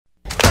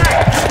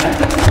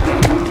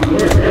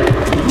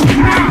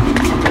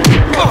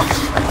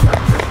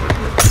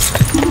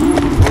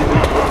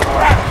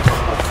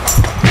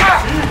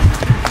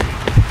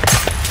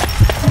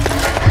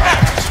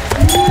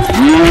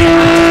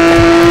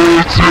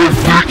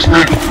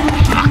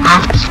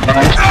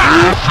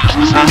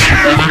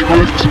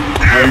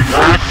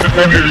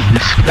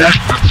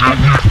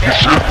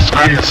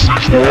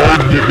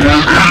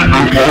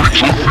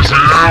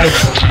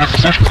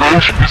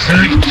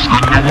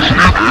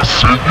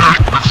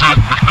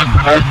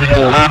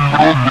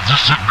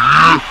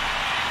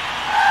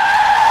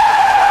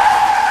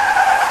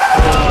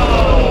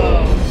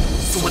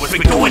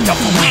Been going down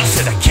for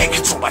weeks and I can't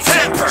control my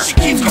temper. She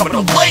keeps coming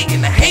up late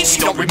and the hate she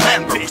don't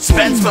remember.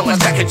 Spend smelling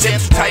like a gym,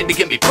 trying to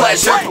give me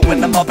pleasure. But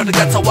when I'm up in the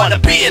guts, I wanna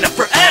be in it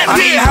forever. I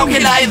mean, how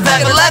can I have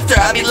ever left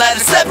her? I mean, let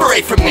her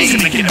separate from me.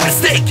 She's making a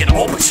mistake and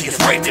hoping she is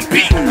raped and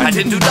beaten. I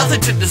didn't do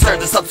nothing to deserve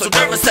this. I'm so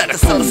nervous that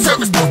it's not a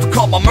service supposed to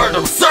call my murder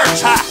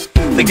research. Ha!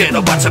 They get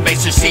a bunch of make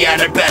sure she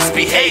had her best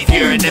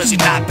behavior. And if she's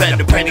not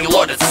better, pray to your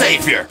Lord and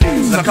Savior.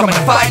 So I'm coming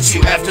to find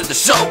you after the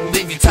show.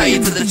 Leave you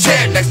tied to the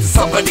chair next to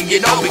somebody you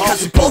know,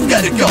 because we both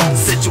gotta go.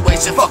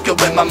 Situation fucking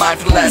with my mind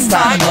for the last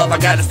time. Love, I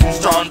got is too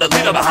strong to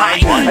leave her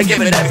behind. I give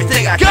it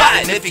everything I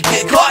got, and if you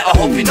get caught, I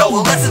hope you know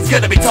a lesson's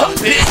gonna be tough,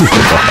 bitch.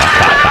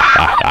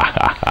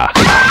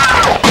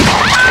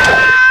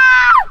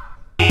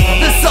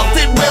 There's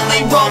something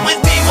really wrong with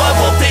me. Why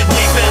won't they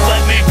leave and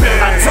let me be?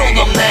 I told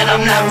them that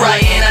I'm not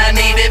right and I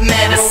needed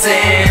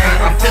medicine.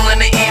 I'm feeling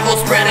the evil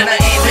spreading. I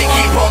even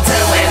keep on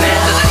telling it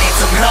that I need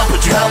some help.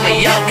 Would you help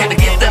me out? Gotta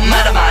get them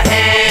out of my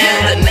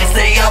head. The next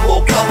day I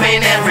woke up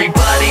and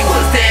everybody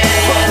was dead.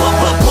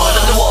 Blood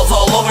on the walls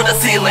all over the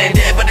ceiling.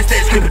 Dead but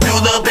instead creeping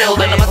through the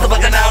building. I'm about to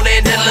fucking out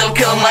and did a little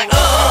kill. I'm like,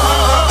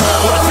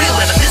 what a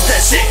feeling. I miss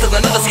that shit till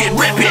another skin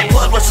ripping.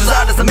 Blood rushes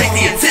out as I make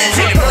the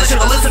attention. You probably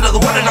should've listened to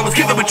the warning I was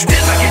given, but you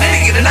didn't. Like an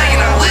idiot and now you're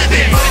not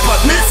living. Body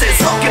part missing,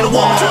 stuck in the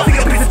wall. Pick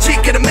up a piece of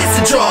cheek and a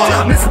missing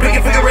jaw. Miss a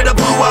pinky finger in a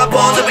blue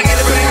eyeball. Let me get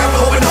everything I'm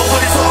hoping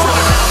nobody's home.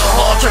 Running down the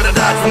hall trying to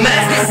dodge the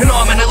mess. An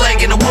arm and a leg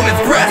in a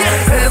woman's breast.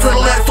 Hands on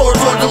the left, toward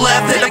the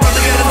left. And I can't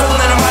get it something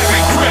that I might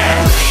regret.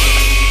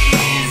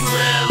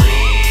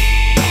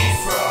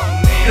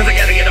 Cause I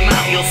gotta get them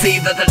out, you'll see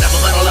that the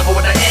devil's on a level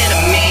with the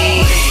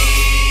enemy.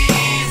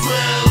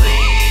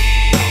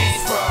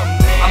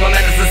 I'm a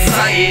menace to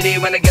society.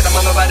 When I get them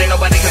on my body,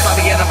 nobody can stop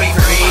me and I'll be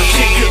free. I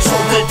can't control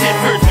the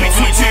difference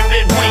between dream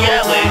and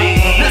reality.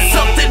 There's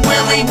something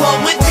really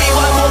wrong with me.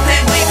 Why won't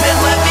they leave and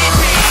let me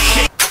be?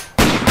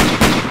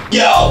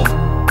 Yo!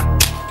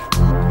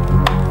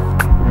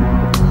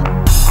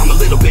 I'm a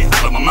little bit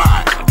out of my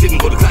mind. I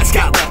didn't go to class,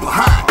 got left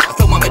behind. I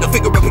felt my middle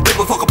finger up and give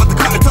a fuck about the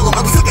crime and tell them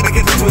I was sucking, I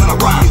can't touch me on a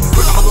rhyme.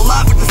 I'm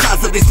alive with the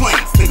size of these planes.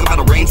 Think about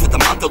a range with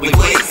the month that we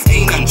blaze.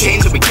 Ain't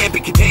unchanged and we can't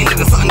be contained. And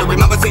it's something to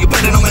remember, so you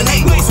better know my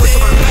name. Go switch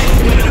over back.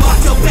 You better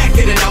watch your back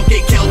and don't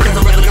get killed. Cause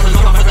the red colors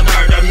come for the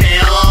murder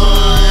mill.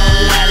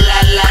 La la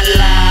la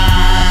la.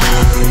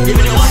 You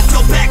better watch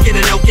your back and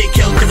don't get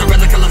killed. Cause the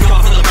red colors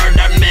come for the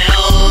murder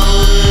mill.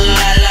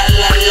 La la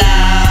la la.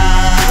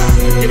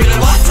 You better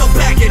watch your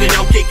back and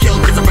don't get killed.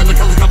 Cause the red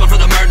colors come for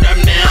the murder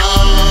mill.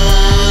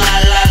 La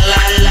la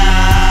la la.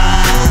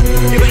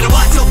 You better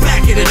watch your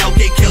back and don't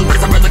get killed.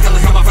 Cause the red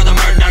colors come for the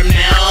murder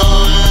mill.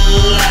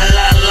 La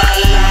la la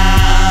la.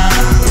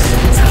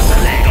 Time to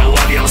let go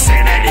of your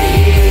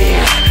sanity.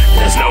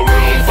 There's no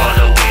room for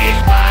the weak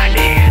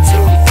minded to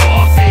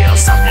fulfill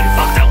something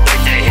fucked up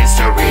with the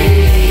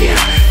history.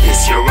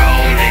 It's your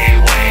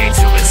only way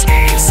to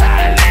escape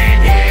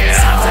silent, yeah.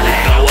 Time to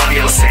let go of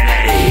your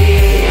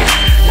sanity.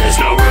 There's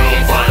no room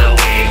for the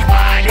weak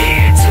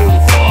minded to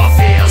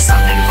fulfill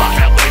something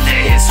fucked up with the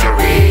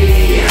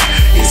history.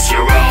 It's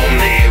your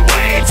only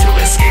way to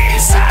escape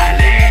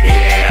silent,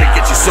 yeah. Think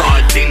that you saw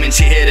a demon,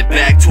 she hit it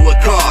back to a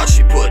car.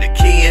 She put a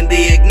key in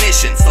the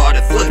ignition,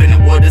 started flipping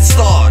it would have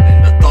started.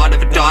 And the thought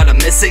of a daughter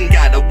missing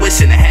got her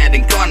wishing it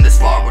hadn't gone this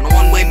far. On a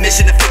one-way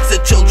mission to fix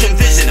the children's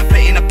vision and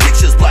painting the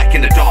pictures black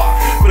in the dark.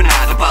 But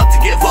not about to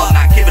give up,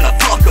 not giving a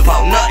fuck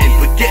about nothing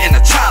but getting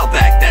a child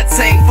back. That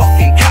same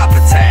fucking cop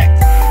attack.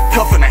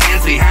 Cuffing her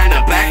hands behind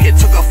her back. It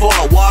took her for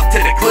a walk to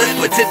the cliff,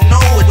 but didn't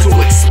know what to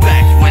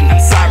expect when them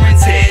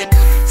sirens hit.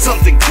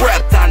 Something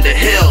crept on the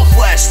hill,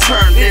 flesh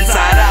turned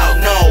inside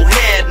out. No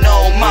head,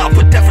 no mouth,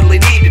 but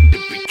definitely needed to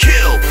be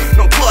killed.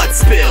 No blood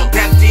spilled,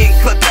 empty and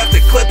clip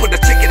after clip. With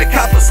a chick in a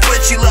copper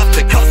split, she left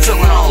the cuffs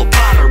chilling all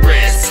upon her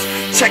wrist.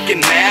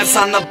 Checking maps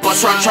on the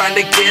bus run, trying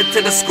to get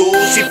to the school.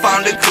 She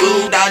found a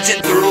clue,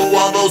 dodging through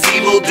all those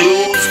evil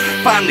dudes.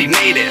 Finally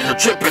made it, her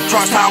trip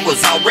across town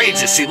was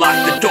outrageous. She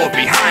locked the door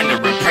behind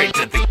her and prayed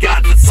to the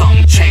God that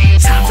something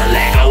changed. Time to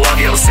let go of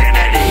your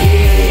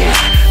sanity.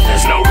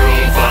 There's no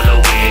room for the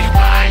weak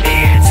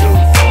minded to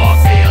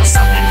fulfill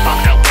something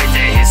fucked up with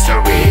the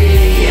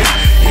history.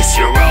 It's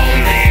your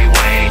only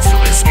way to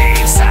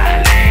escape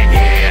silent,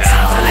 yeah.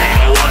 Time to let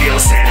go of your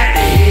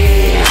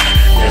sanity.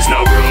 There's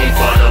no room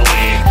for the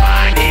weak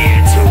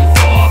minded to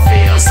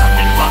fulfill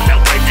something fucked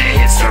up with the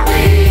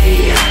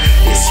history.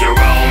 It's your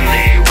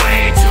only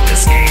way to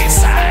escape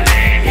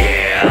silent,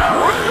 yeah.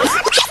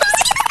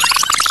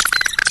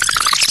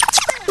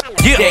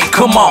 Yeah,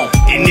 come on.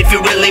 And if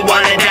you really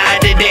wanna die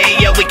today,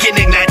 yeah, we can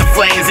ignite the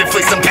flames,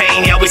 inflict some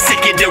pain, yeah, we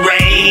sick and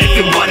deranged. If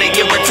you wanna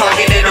get a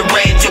target at a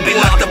range, you'll be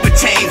locked up in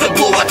chains, or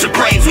blow out your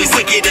brains, we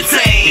wicked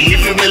insane. And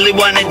if you really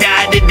wanna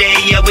die today,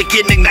 yeah, we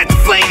can ignite the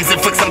flames,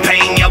 inflict some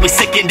pain, yeah, we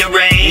sick and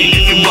deranged.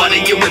 If you wanna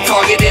get a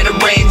target at a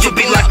range, you'll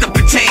be locked up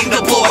in chains,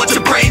 or blow out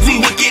your brains, we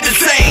wicked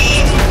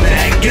insane.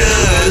 That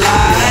good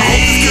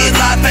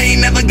life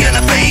ain't never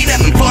gonna fade.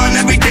 Having fun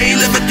every day,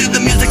 living through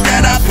the music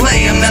that I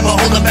play. I'm never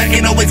holding back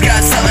and always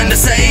got something to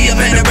say. I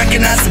better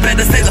recognize, I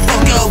better stay the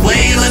fuck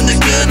away. Live the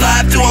good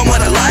life, doing what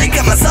I like.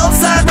 Got myself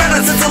side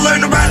running since I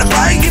learned to ride a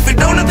bike. If you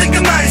don't, I think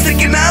I might.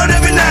 Sticking out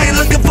every night,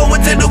 looking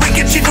forward to the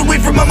weekend. Sheep away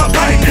from on my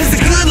bike. It's a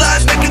good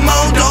life, making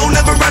more dough.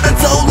 Never riding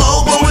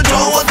solo, one with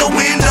Joe out the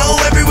window.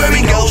 Everywhere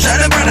we go,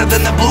 shining brighter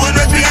than the blue and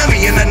red behind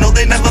me. And I know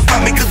they never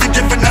find me, cause they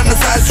different on the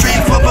side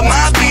streets. Pumping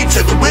my beat,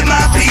 chillin' with my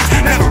peeps.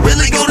 Never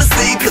really go to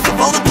sleep, cause of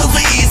all the pills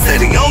we eat.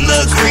 Sitting on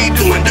the creek,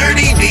 doing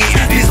dirty deeds.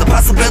 These are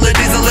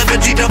possibilities of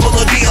living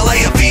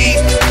G-double-O-D-L-A-F-E.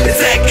 It's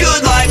that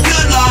good life,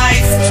 good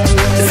life.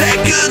 It's that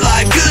good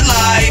life, good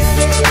life.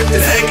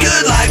 It's that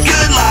good life,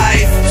 good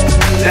life.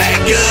 That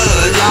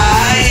good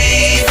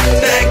life.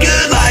 That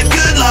good life,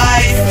 good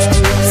life.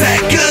 It's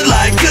that good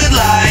life, good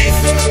life.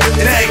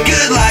 It's that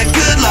good life,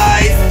 good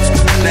life.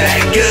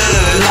 That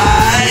good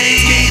life.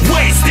 Get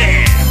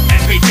wasted.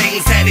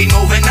 Everything's steady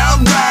moving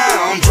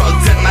around.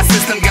 Drugs in my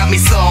system got me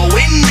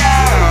slowing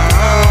down.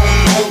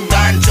 Hold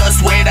on,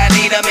 just wait, I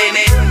need a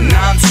minute.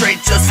 Now I'm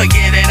straight, just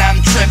forget it,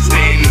 I'm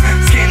tripping.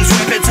 Skin's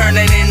ripping,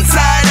 turning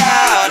inside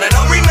out. I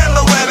don't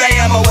remember where I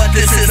am or what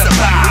this is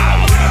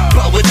about,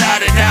 but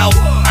without a doubt,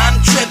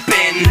 I'm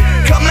tripping.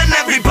 Come on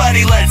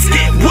everybody, let's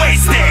get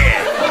wasted.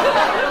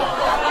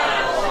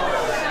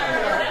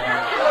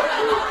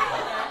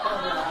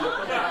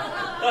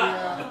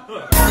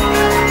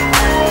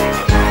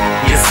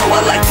 So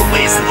I like the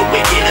ways of the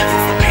wicked. If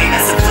it's the pain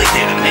that's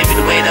inflicted, and maybe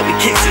the way that we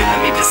kicked it.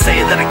 Let me just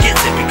say that I get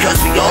it, because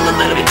we all a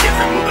little bit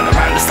different. Moving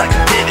around just like a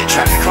pivot,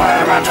 trying to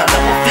climb around, trying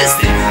double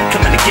fisted.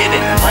 Coming to get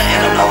it and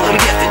letting them know that we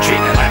get the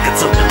treatment like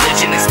it's a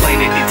religion. Explain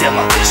in detail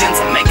my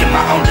visions, I'm making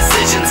my own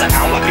decisions on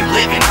how I be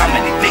living. How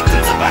many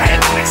victims have I had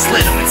the next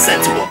slit them and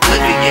sent to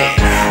oblivion?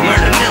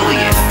 Murder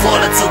million,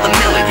 Florida till the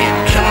million.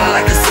 Killing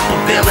like a super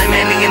villain,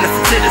 manning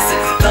innocent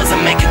citizens. It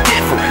doesn't make a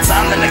difference,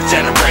 I'm the next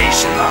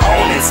generation, my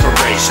own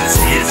inspiration. So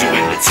here's your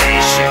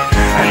invitation.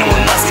 I know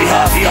it must be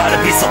hard for y'all to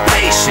be so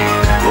patient,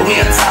 but we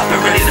on top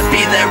and ready to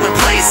be their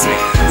replacement.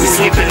 We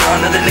sweeping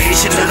under the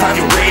nation with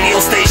 100 radiant